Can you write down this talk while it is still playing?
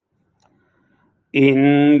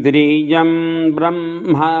इन्द्रियं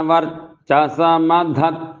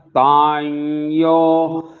ब्रह्मवर्चसमधत्ताञ्यो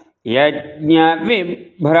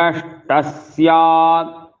यज्ञविभ्रष्टः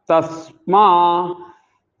स्यात् तस्मा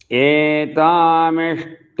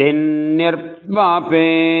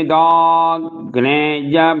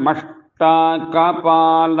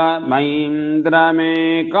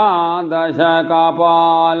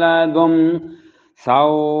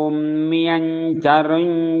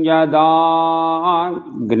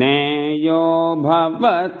सौम्यञ्चरुञ्जदाग्नेयो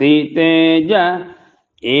भवति तेज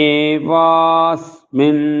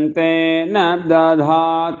एवास्मिन् तेन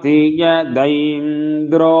दधाति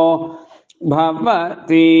यदैन्द्रो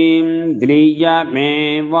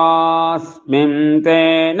भवतीन्द्रियमेवास्मिन्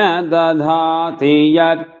तेन दधाति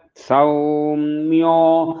यत् सौम्यो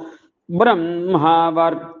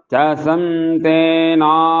ब्रह्मवर्चसं तेनाग्नेयस्य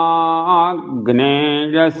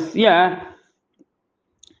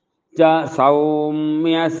च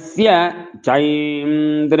सौम्यस्य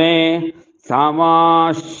चैन्द्रे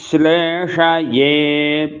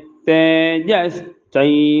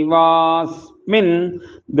समाश्लेषयेत्तेजश्चैवास्मिन्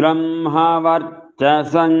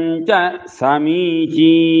ब्रह्मवर्चसं च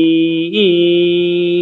समीची।